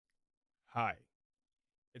Hi.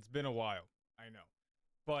 It's been a while, I know.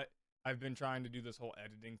 But I've been trying to do this whole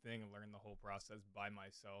editing thing and learn the whole process by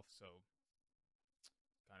myself, so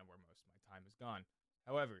kind of where most of my time is gone.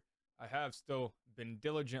 However, I have still been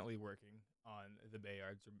diligently working on the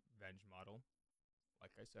Bayard's Revenge model.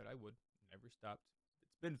 Like I said, I would. Never stopped.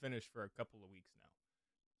 It's been finished for a couple of weeks now.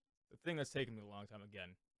 The thing that's taken me a long time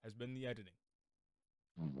again has been the editing.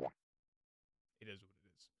 It is what it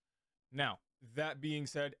is. Now, that being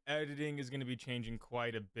said, editing is going to be changing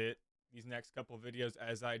quite a bit these next couple of videos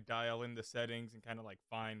as I dial in the settings and kind of like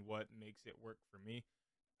find what makes it work for me,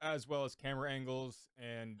 as well as camera angles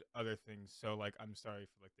and other things. So, like, I'm sorry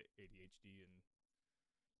for like the ADHD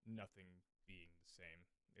and nothing being the same.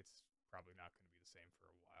 It's probably not going to be the same for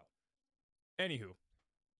a while. Anywho,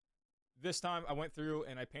 this time I went through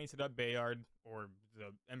and I painted up Bayard, or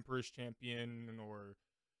the Emperor's Champion, or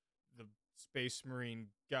the Space Marine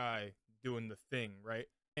guy doing the thing, right?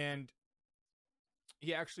 And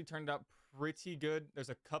he actually turned out pretty good. There's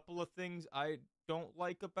a couple of things I don't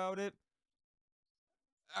like about it.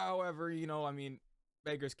 However, I mean,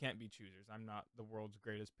 beggars can't be choosers. I'm not the world's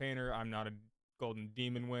greatest painter. I'm not a Golden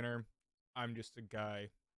Demon winner. I'm just a guy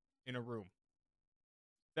in a room.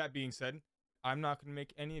 That being said, I'm not going to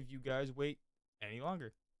make any of you guys wait any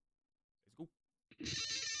longer. Let's go.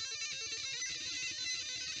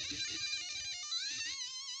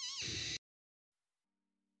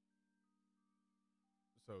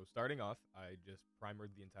 So starting off, I just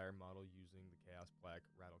primered the entire model using the Chaos Black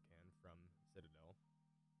rattle can from Citadel.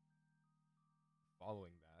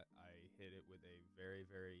 Following that, I hit it with a very,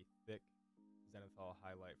 very thick Zenithal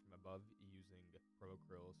highlight from above using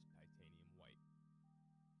ProAcryl's Titanium White.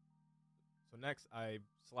 So next, I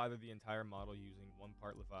slathered the entire model using 1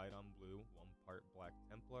 part Leviathan Blue, 1 part Black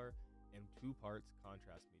Templar, and 2 parts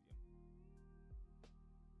Contrast Medium,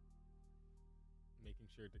 making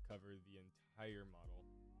sure to cover the entire model.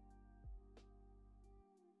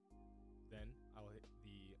 Then I'll hit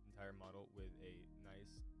the entire model with a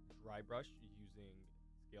nice dry brush using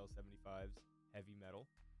Scale 75's Heavy Metal.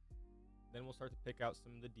 Then we'll start to pick out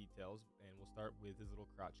some of the details, and we'll start with his little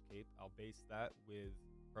crotch cape. I'll base that with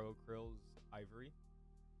ProAcryl's Ivory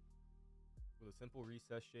with a simple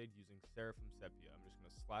recess shade using Seraphim Sepia. I'm just going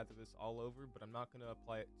to slather this all over, but I'm not going to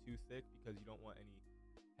apply it too thick because you don't want any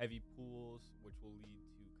heavy pools, which will lead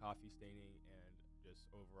to coffee staining and just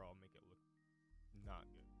overall make it look not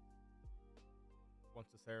good. Once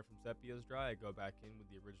the Seraphim Sepia is dry, I go back in with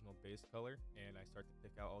the original base color and I start to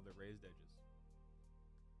pick out all the raised edges.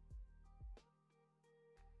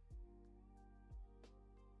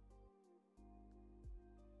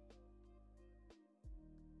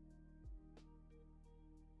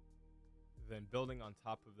 Then building on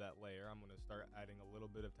top of that layer, I'm going to start adding a little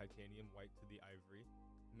bit of titanium white to the ivory,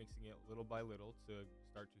 mixing it little by little to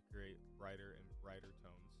start to create brighter and brighter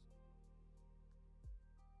tones.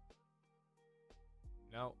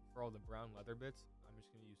 Now, for all the brown leather bits, I'm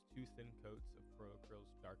just going to use 2 thin coats of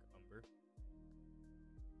ProAcryl's Dark Umber.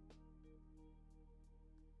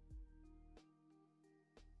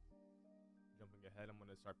 Jumping ahead, I'm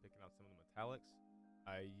going to start picking out some of the metallics.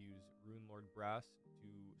 I use Runelord Brass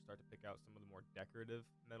to start to pick out some of the more decorative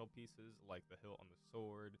metal pieces, like the hilt on the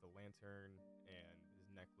sword, the lantern, and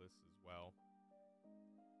his necklace as well.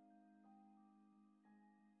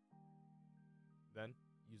 Then,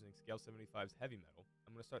 using Scale 75's Heavy Metal,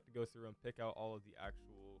 I'm going to start to go through and pick out all of the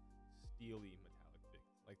actual steely metallic bits,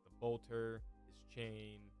 like the bolter, his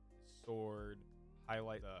chain, his sword,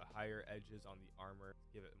 highlight the higher edges on the armor,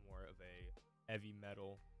 give it more of a heavy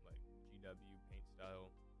metal, like GW paint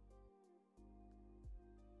style.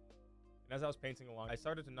 And as I was painting along, I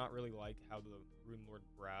started to not really like how the Runelord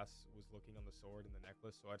Brass was looking on the sword and the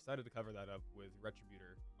necklace, so I decided to cover that up with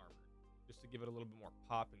Retributor armor, just to give it a little bit more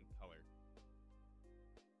pop and color.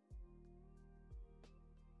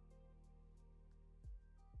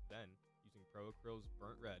 Then, using ProAcryl's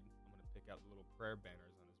Burnt Red, I'm going to pick out the little prayer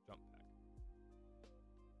banners on his jump pack.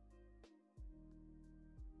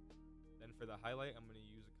 Then for the highlight, I'm going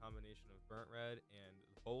to use a combination of Burnt Red and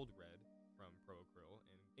Bold Red from ProAcryl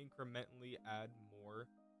and incrementally add more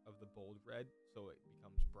of the Bold Red so it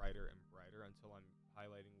becomes brighter and brighter until I'm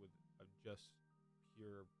highlighting with a just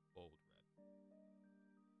pure Bold Red.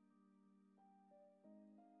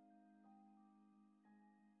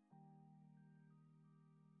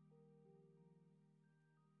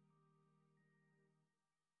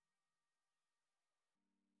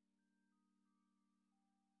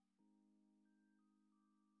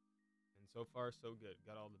 And so far, so good.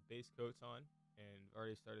 Got all the base coats on and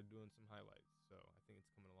already started doing some highlights, so I think it's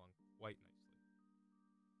coming along quite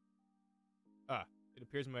nicely. it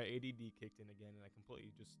appears my ADD kicked in again, and I completely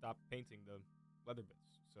just stopped painting the leather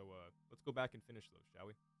bits. So let's go back and finish those, shall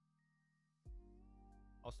we?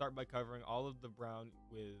 I'll start by covering all of the brown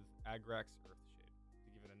with Agrax Earthshade to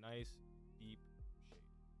give it a nice, deep shade.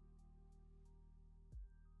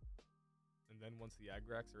 And then once the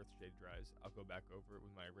Agrax Earthshade dries, I'll go back over it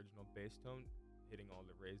with my original base tone, hitting all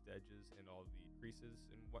the raised edges and all the creases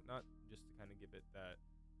and whatnot, just to kind of give it that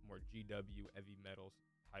more GW heavy metal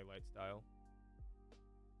highlight style.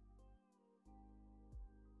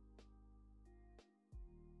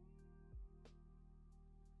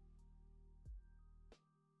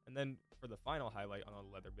 And then for the final highlight on all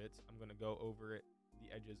the leather bits, I'm going to go over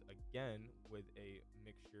the edges again with a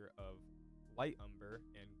mixture of light umber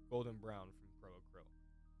and golden brown from Pro Acryl,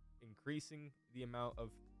 increasing the amount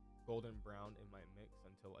of golden brown in my mix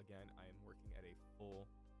until, again, I am working at a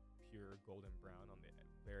full, pure golden brown on the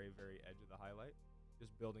very, very edge of the highlight,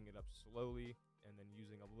 just building it up slowly and then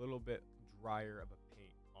using a little bit drier of a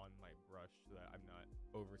paint on my brush so that I'm not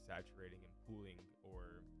oversaturating and pooling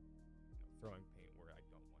or throwing paint where I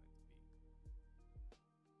don't want it to be.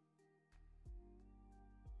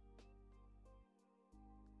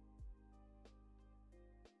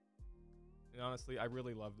 And honestly, I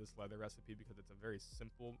really love this leather recipe because it's a very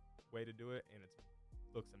simple way to do it, and it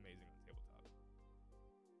looks amazing on tabletop.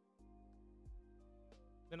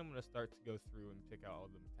 Then I'm going to start to go through and pick out all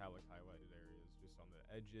the metallic highlighted areas just on the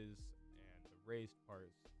edges and the raised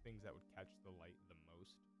parts, things that would catch the light the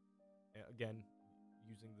most. And again,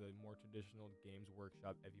 using the more traditional Games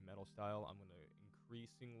Workshop heavy metal style, I'm going to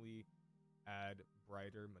increasingly add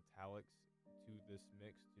brighter metallics to this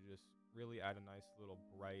mix to just really add a nice little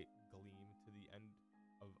bright gleam to the end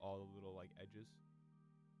of all the little edges.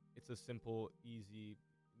 It's a simple, easy,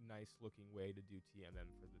 nice looking way to do TMM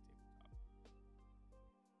for the tabletop.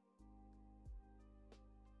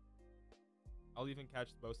 I'll even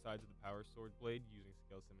catch both sides of the power sword blade using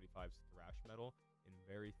Scale 75's thrash metal in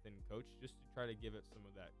very thin coats, just to try to give it some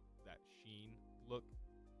of that sheen look.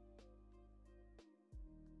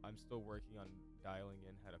 I'm still working on dialing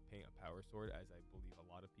in how to paint a power sword, as I believe a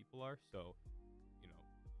lot of people are, so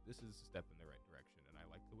this is a step in the right direction, and I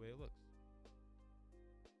like the way it looks.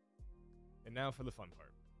 And now for the fun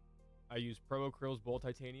part. I used Pro Acryl's Bold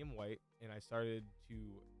Titanium White, and I started to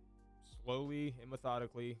slowly and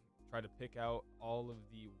methodically try to pick out all of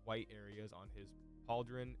the white areas on his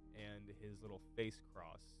pauldron and his little face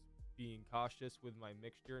cross, being cautious with my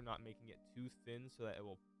mixture, not making it too thin so that it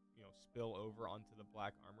will spill over onto the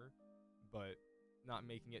black armor, but not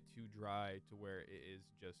making it too dry to where it is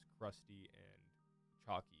just crusty and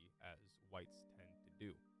chalky as whites tend to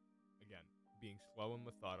do. Again, being slow and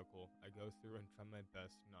methodical, I go through and try my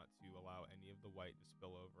best not to allow any of the white to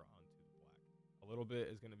spill over onto the black. A little bit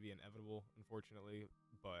is going to be inevitable, unfortunately,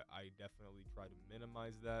 but I definitely try to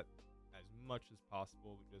minimize that as much as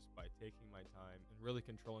possible just by taking my time and really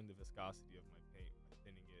controlling the viscosity of my paint by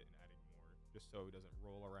thinning it and adding more, just so it doesn't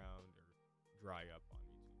roll around or dry up on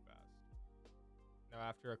me too fast. Now,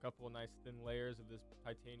 after a couple of nice thin layers of this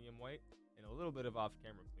titanium white and a little bit of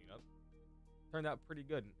off-camera cleanup, turned out pretty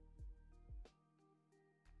good.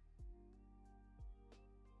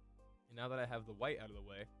 And now that I have the white out of the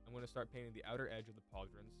way, I'm going to start painting the outer edge of the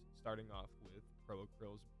pauldrons, starting off with Pro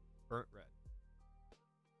Acryl's Burnt Red.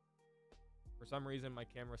 For some reason, my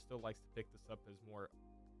camera still likes to pick this up as more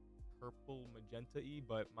purple magenta-y,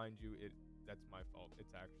 but mind you, that's my fault.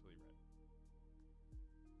 It's actually red.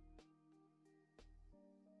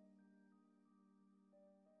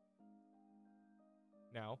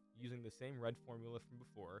 Now, using the same red formula from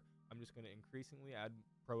before, I'm just going to increasingly add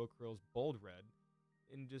Pro Acryl's Bold Red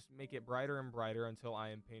and just make it brighter and brighter until I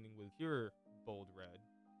am painting with pure bold red,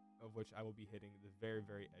 of which I will be hitting the very,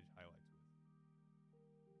 very edge highlights with.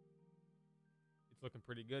 It's looking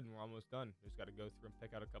pretty good, and we're almost done. Just got to go through and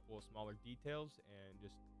pick out a couple of smaller details and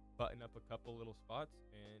just button up a couple little spots,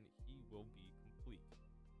 and he will be complete.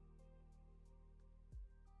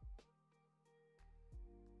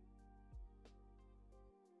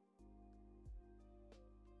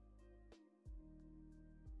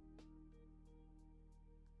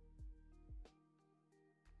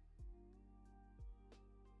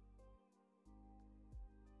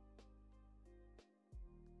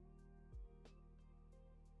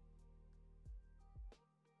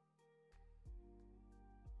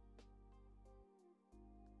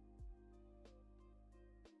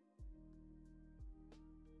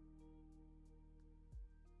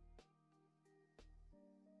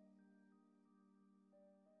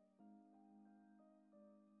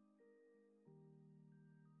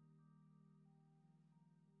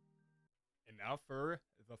 And now for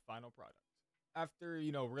the final product. After,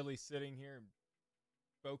 really sitting here and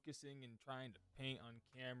focusing and trying to paint on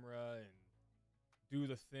camera and do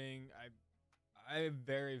the thing, I'm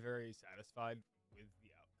very, very satisfied with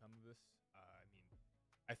the outcome of this. I mean,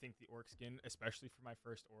 I think the orc skin, especially for my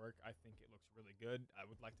first orc, I think it looks really good. I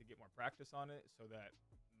would like to get more practice on it so that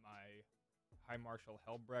my High Marshal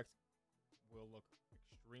Helbrecht will look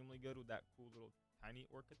extremely good with that cool little tiny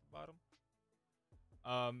orc at the bottom.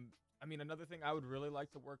 I mean, another thing I would really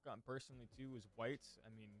like to work on personally too is whites. I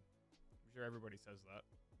mean, I'm sure everybody says that.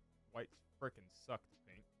 Whites frickin' suck to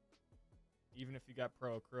paint. Even if you got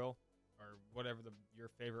Pro Acryl or whatever your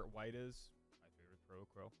favorite white is. My favorite Pro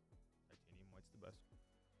Acryl. Titanium white's the best.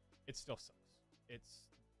 It still sucks.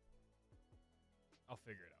 I'll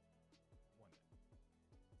figure it out one day.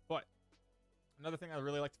 But another thing I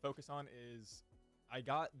really like to focus on is I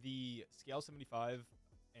got the Scale 75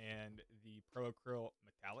 and the Pro Acryl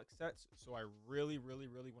metallic sets, so I really, really,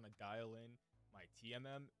 really want to dial in my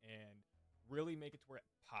TMM and really make it to where it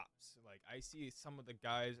pops. Like, I see some of the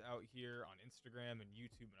guys out here on Instagram and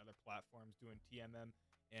YouTube and other platforms doing TMM,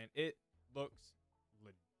 and it looks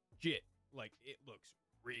legit. Like, it looks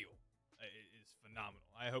real. It is phenomenal.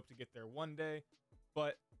 I hope to get there one day,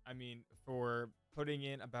 but I mean, for putting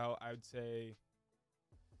in about, I would say,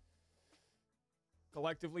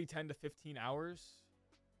 collectively 10 to 15 hours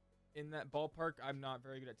in that ballpark, I'm not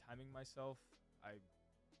very good at timing myself. I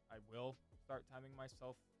will start timing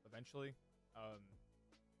myself eventually.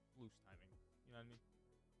 Loose timing, you know what I mean?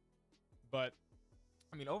 But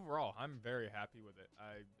I mean, overall, I'm very happy with it.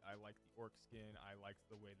 I like the orc skin. I like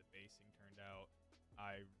the way the basing turned out.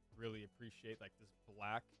 I really appreciate like this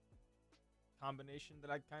black combination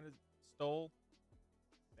that I kind of stole.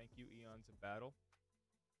 Thank you, Eons of Battle.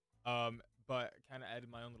 But kind of added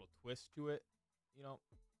my own little twist to it. You know,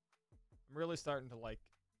 I'm really starting to like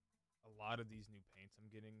a lot of these new paints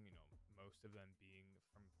I'm getting. You know, most of them being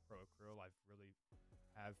from Pro Acryl. I've really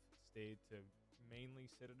have stayed to mainly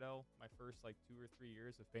Citadel my first like 2 or 3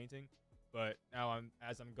 years of painting, but now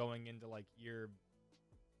as I'm going into like year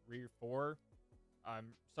 3 or 4, I'm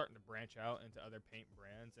starting to branch out into other paint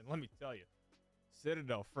brands, and let me tell you,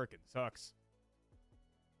 Citadel frickin' sucks.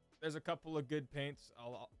 There's a couple of good paints.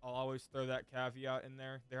 I'll always throw that caveat in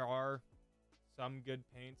there. There are some good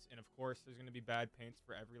paints, and of course there's going to be bad paints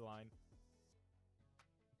for every line,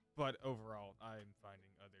 but overall I'm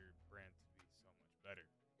finding other brands to be so much better.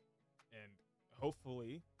 And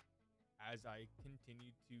hopefully, as I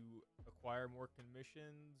continue to acquire more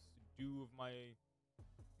commissions, do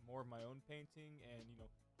more of my own painting, and you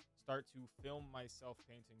know, start to film myself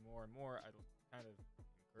painting more and more, it'll kind of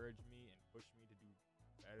encourage me and push me to do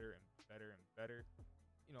better and better and better.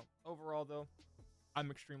 You know, overall though,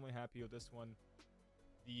 I'm extremely happy with this one.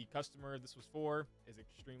 The customer this was for is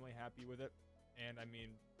extremely happy with it, and I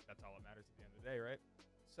mean, that's all that matters at the end of the day, right?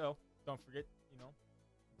 So don't forget, you know,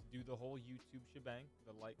 do the whole YouTube shebang,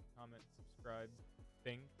 the like, comment, subscribe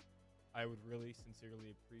thing. I would really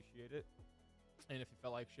sincerely appreciate it. And if you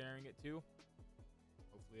felt like sharing it too,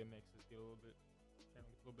 hopefully it makes us get channel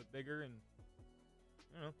gets a little bit bigger, and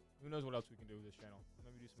you know, who knows what else we can do with this channel.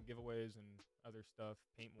 Maybe do some giveaways and other stuff,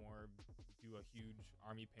 paint more, do a huge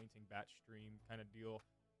army painting batch stream kind of deal.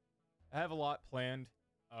 I have a lot planned.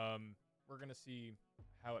 We're gonna see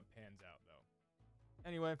how it pans out though.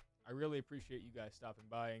 Anyway, I really appreciate you guys stopping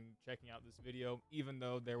by and checking out this video, even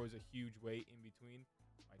though there was a huge wait in between.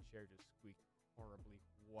 My chair just squeaked horribly.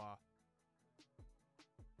 Wah.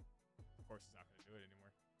 Of course, it's not going to do it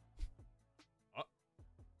anymore. Oh.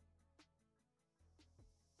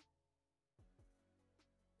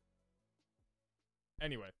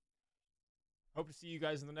 Anyway, hope to see you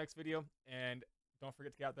guys in the next video, and don't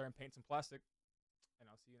forget to get out there and paint some plastic, and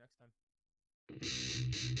I'll see you next time.